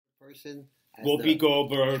person. Whoopi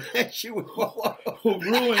Goldberg,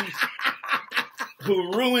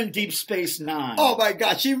 who ruined Deep Space Nine. Oh my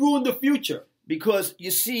God, she ruined the future. Because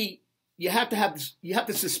you see, you have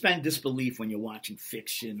to suspend disbelief when you're watching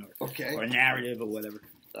fiction or a narrative or whatever.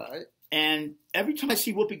 All right. And every time I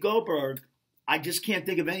see Whoopi Goldberg, I just can't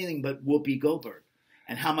think of anything but Whoopi Goldberg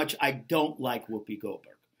and how much I don't like Whoopi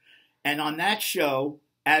Goldberg. And on that show,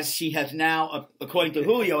 as she has now, according to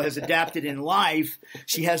Julio, has adapted in life,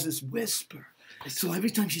 she has this whisper. So every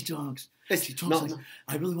time she talks like,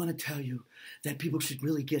 I really want to tell you that people should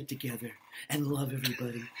really get together and love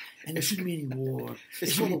everybody. And there shouldn't be any war.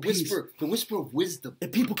 It's called the whisper of wisdom.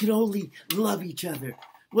 That people can only love each other.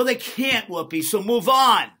 Well, they can't, Whoopi, so move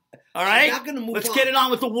on. All right? She's not gonna move Let's on. get it on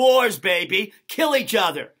with the wars, baby. Kill each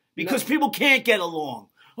other. Because people can't get along.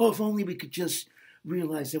 Oh, if only we could just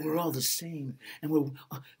realize that we're all the same. And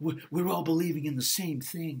we're all believing in the same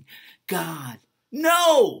thing. God.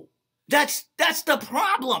 No! That's the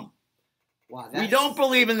problem. Wow, we don't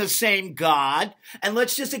believe in the same God, and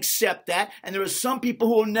let's just accept that. And there are some people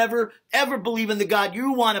who will never, ever believe in the God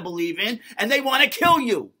you want to believe in, and they want to kill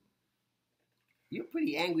you. You're a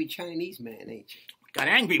pretty angry Chinese man, ain't you? Got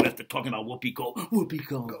angry after talking about Whoopi Goldberg.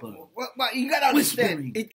 Well, you got to understand.